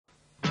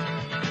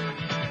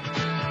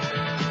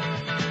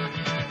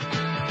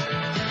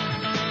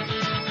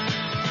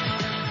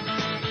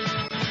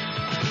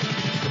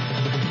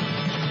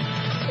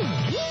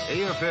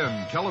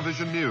AFN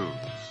Television News,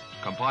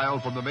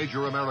 compiled from the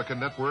major American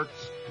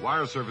networks,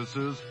 wire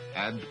services,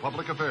 and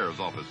public affairs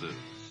offices.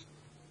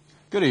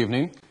 Good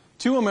evening.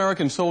 2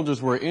 American soldiers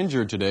were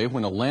injured today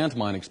when a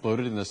landmine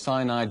exploded in the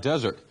Sinai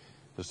Desert.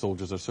 The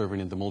soldiers are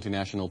serving in the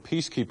multinational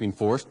peacekeeping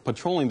force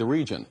patrolling the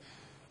region.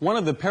 One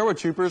of the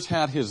paratroopers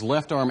had his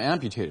left arm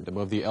amputated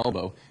above the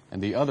elbow,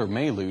 and the other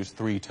may lose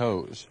 3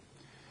 toes.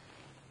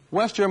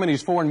 West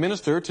Germany's foreign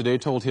minister today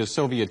told his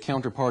Soviet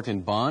counterpart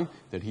in Bonn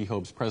that he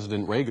hopes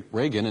President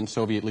Reagan and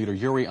Soviet leader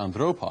Yuri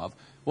Andropov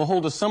will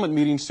hold a summit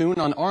meeting soon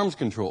on arms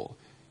control.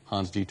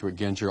 Hans-Dietrich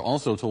Genscher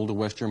also told a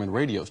West German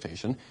radio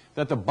station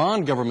that the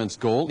Bonn government's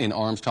goal in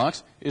arms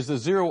talks is the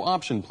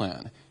zero-option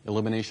plan,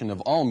 elimination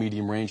of all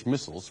medium-range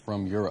missiles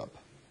from Europe.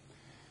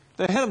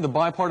 The head of the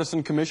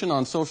Bipartisan Commission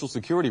on Social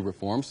Security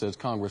Reform says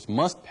Congress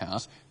must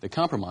pass the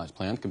compromise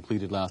plan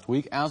completed last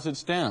week as it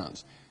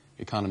stands.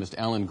 Economist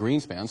Alan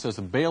Greenspan says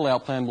the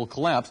bailout plan will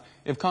collapse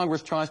if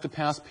Congress tries to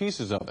pass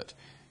pieces of it.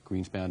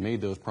 Greenspan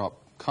made those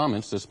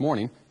comments this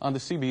morning on the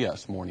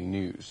CBS Morning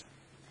News.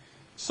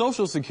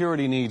 Social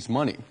Security needs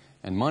money,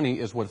 and money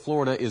is what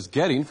Florida is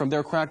getting from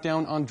their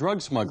crackdown on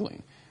drug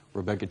smuggling.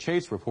 Rebecca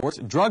Chase reports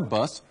drug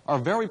busts are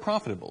very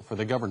profitable for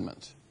the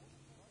government.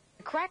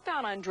 The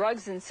crackdown on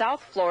drugs in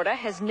South Florida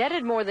has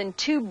netted more than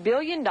 $2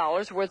 billion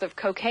worth of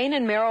cocaine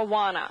and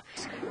marijuana.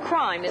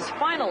 Crime is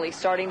finally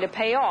starting to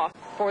pay off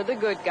for the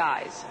good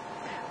guys.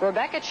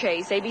 Rebecca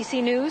Chase,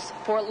 ABC News,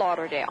 Fort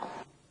Lauderdale.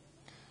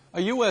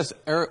 A U.S.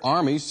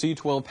 Army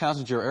C-12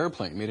 passenger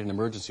airplane made an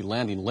emergency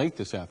landing late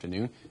this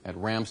afternoon at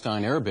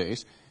Ramstein Air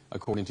Base.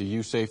 According to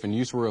USAFE and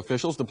USAR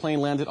officials, the plane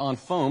landed on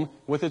foam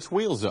with its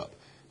wheels up.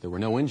 There were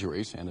no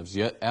injuries, and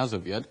as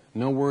of yet,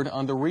 no word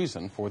on the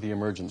reason for the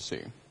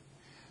emergency.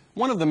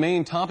 One of the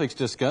main topics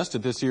discussed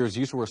at this year's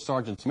USAR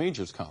Sergeants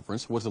Majors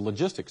Conference was the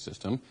logistics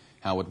system,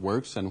 how it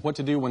works, and what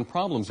to do when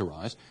problems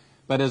arise.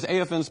 But as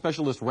AFN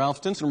specialist Ralph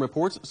Stinson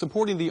reports,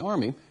 supporting the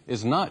Army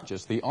is not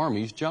just the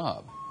Army's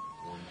job.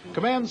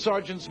 Command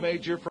Sergeants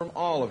Major from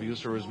all of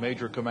USAR's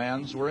major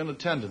commands were in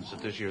attendance at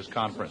this year's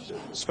conference.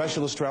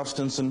 Specialist Ralph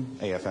Stinson,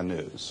 AFN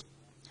News.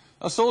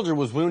 A soldier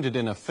was wounded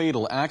in a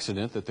fatal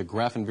accident at the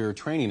Grafenwehr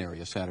training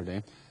area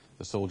Saturday.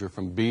 The soldier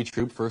from B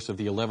Troop, 1st of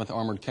the 11th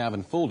Armored Cav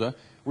in Fulda,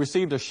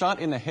 received a shot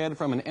in the head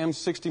from an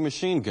M60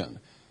 machine gun.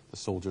 The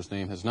soldier's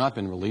name has not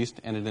been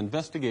released, and an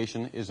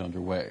investigation is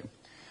underway.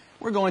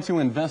 We're going to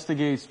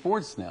investigate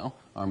sports now.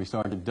 Army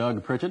Sergeant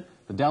Doug Pritchett,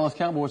 the Dallas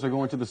Cowboys are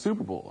going to the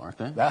Super Bowl, aren't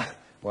they?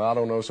 Well, I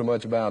don't know so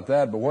much about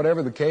that, but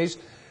whatever the case,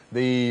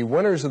 the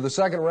winners of the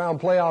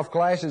second-round playoff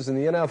clashes in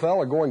the NFL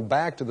are going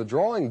back to the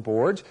drawing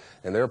boards,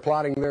 and they're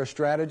plotting their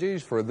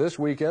strategies for this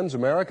weekend's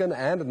American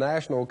and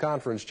National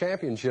Conference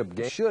Championship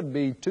game. Should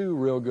be 2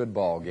 real good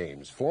ball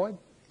games. Floyd?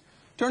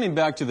 Turning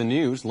back to the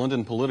news,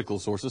 London political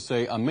sources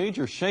say a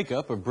major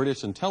shakeup of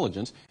British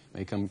intelligence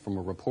may come from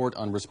a report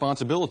on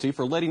responsibility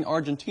for letting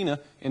Argentina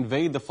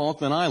invade the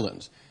Falkland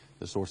Islands.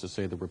 The sources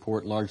say the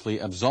report largely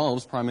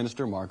absolves Prime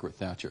Minister Margaret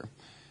Thatcher.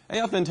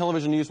 AFN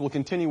Television News will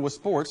continue with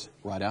sports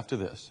right after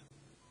this.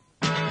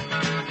 And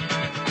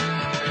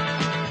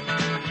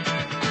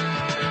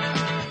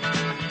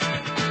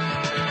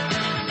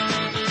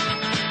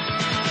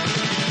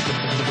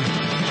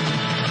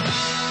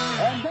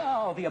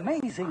now, the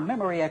amazing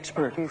memory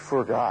expert. He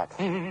forgot.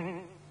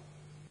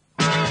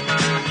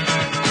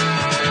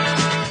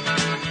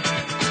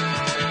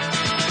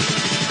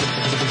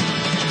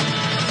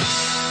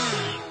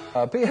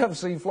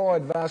 PFC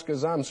Floyd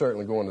Vasquez, I'm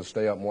certainly going to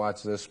stay up and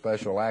watch this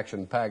special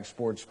action-packed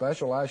sports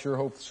special. I sure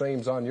hope the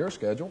same's on your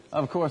schedule.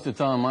 Of course,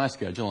 it's on my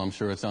schedule. I'm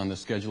sure it's on the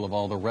schedule of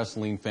all the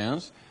wrestling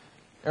fans.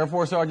 Air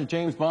Force Sergeant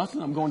James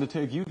Boston, I'm going to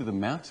take you to the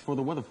mats for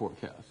the weather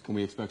forecast. Can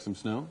we expect some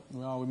snow?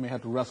 Well, we may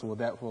have to wrestle with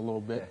that for a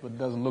little bit, but it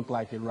doesn't look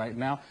like it right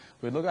now.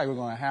 But it looks like we're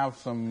going to have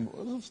some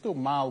still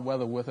mild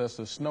weather with us.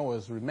 The snow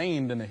has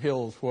remained in the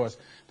hills for us.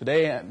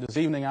 Today, this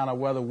evening, out our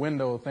weather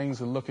window,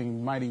 things are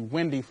looking mighty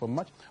windy for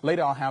much.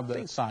 Later, I'll have the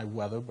inside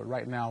weather, but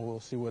right now,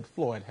 we'll see what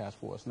Floyd has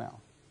for us now.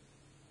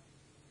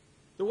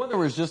 The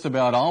weather is just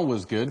about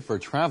always good for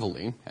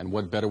traveling, and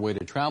what better way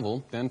to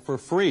travel than for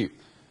free?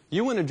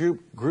 You and a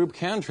group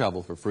can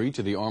travel for free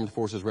to the Armed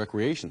Forces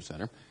Recreation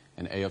Center.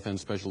 And AFN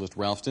specialist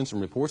Ralph Stinson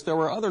reports there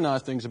are other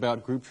nice things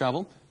about group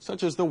travel,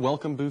 such as the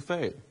Welcome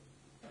Buffet.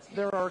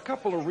 There are a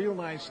couple of real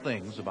nice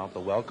things about the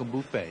Welcome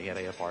Buffet at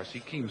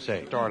AFRC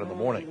Keemsay. Start in the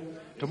morning.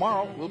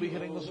 Tomorrow, we'll be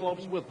hitting the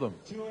slopes with them.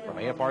 From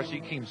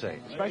AFRC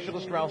Keemsay,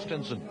 specialist Ralph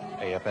Stinson,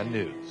 AFN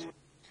News.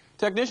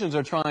 Technicians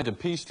are trying to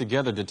piece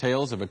together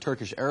details of a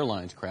Turkish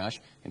Airlines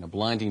crash in a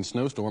blinding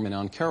snowstorm in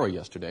Ankara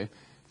yesterday.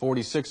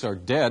 46 are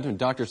dead, and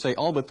doctors say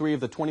all but 3 of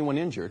the 21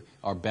 injured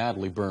are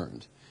badly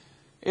burned.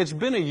 It's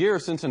been a year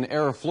since an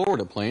Air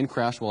Florida plane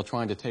crashed while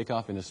trying to take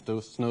off in a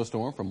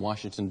snowstorm from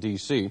Washington,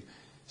 D.C.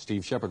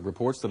 Steve Shepard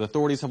reports that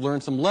authorities have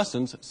learned some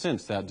lessons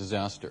since that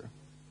disaster.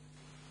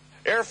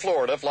 Air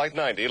Florida Flight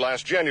 90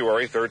 last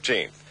January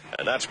 13th,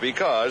 and that's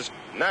because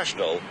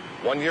National,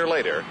 1 year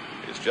later,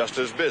 is just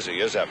as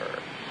busy as ever.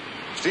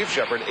 Steve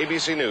Shepard,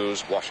 ABC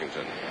News,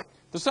 Washington.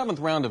 The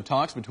 7th round of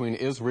talks between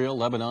Israel,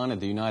 Lebanon,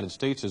 and the United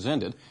States has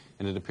ended,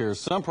 and it appears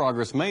some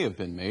progress may have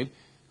been made.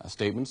 A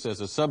statement says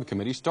a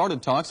subcommittee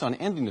started talks on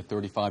ending the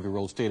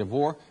 35-year-old state of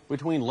war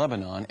between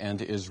Lebanon and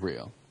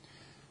Israel.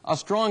 A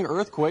strong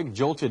earthquake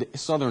jolted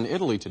southern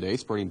Italy today,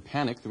 spreading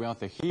panic throughout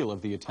the heel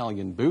of the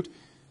Italian boot.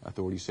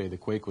 Authorities say the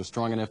quake was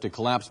strong enough to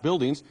collapse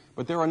buildings,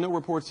 but there are no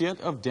reports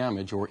yet of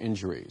damage or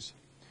injuries.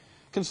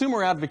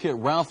 Consumer advocate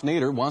Ralph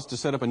Nader wants to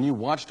set up a new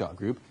watchdog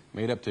group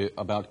made up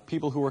about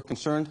people who are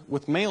concerned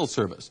with mail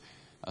service.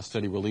 A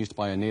study released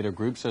by a Nader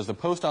group says the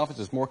post office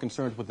is more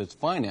concerned with its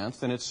finance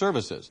than its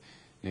services.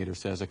 Nader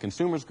says a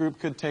consumers group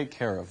could take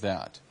care of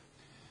that.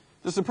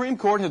 The Supreme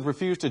Court has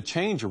refused to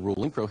change a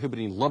ruling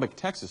prohibiting Lubbock,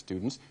 Texas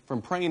students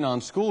from praying on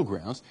school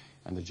grounds,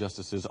 and the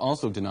justices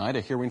also denied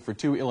a hearing for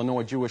 2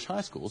 Illinois Jewish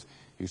high schools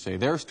who say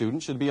their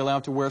students should be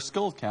allowed to wear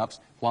skull caps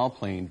while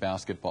playing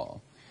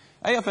basketball.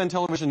 AFN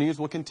Television News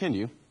will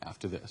continue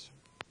after this.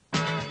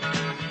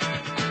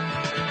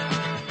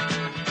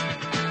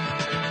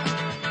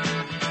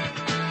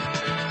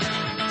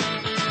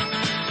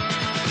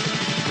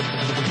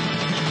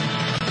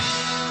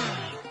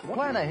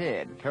 Plan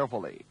ahead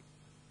carefully.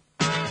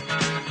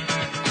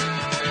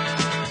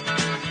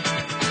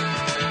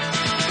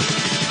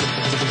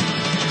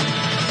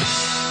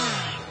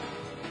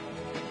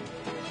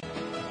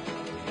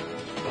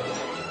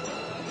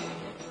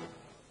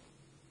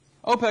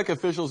 OPEC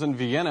officials in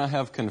Vienna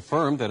have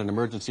confirmed that an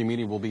emergency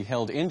meeting will be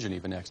held in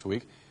Geneva next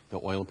week. The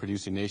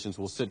oil-producing nations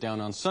will sit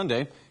down on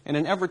Sunday in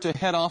an effort to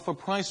head off a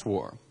price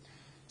war.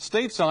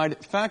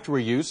 Stateside,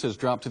 factory use has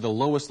dropped to the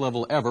lowest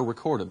level ever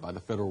recorded by the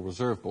Federal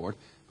Reserve Board,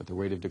 but the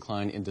rate of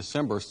decline in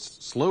December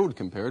slowed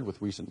compared with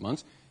recent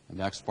months, and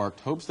that sparked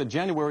hopes that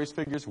January's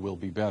figures will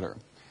be better.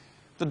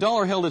 The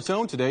dollar held its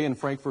own today in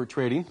Frankfurt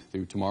trading.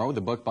 Through tomorrow,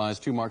 the book buys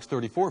 2 marks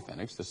 34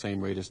 pfennigs, the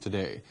same rate as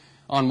today.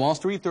 On Wall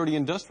Street, 30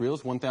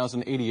 Industrials,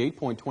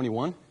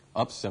 1,088.21,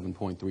 up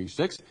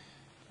 7.36.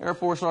 Air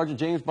Force Sergeant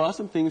James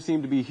Bossom, things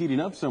seem to be heating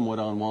up somewhat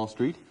on Wall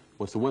Street.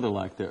 What's the weather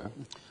like there?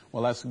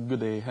 Well, that's good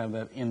they have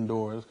that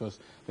indoors because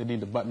they need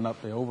to button up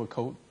their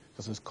overcoat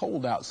because it's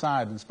cold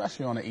outside, and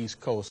especially on the East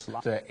Coast.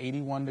 To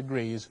 81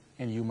 degrees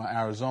in Yuma,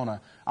 Arizona.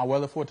 Our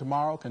weather for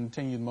tomorrow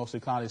continues mostly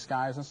cloudy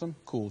skies and some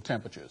cool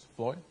temperatures.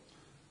 Floyd?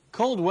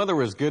 Cold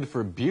weather is good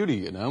for beauty,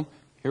 you know.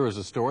 Here is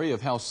a story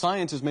of how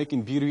science is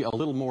making beauty a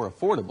little more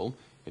affordable.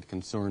 It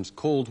concerns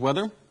cold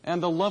weather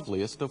and the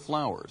loveliest of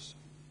flowers.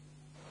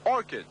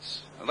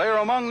 Orchids. They are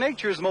among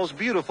nature's most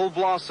beautiful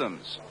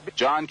blossoms.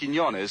 John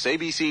Quinones,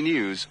 ABC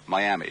News,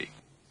 Miami.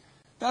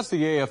 That's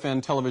the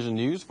AFN Television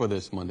News for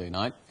this Monday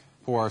night.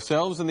 For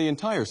ourselves and the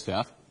entire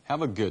staff,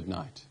 have a good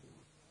night.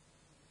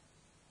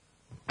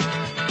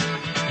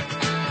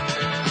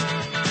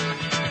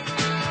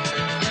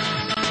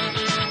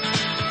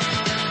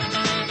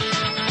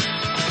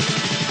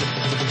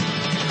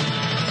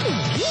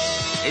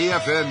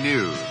 AFN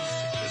News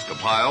is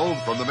compiled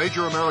from the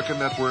major American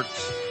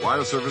networks,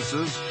 wire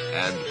services,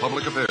 and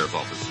public affairs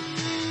offices.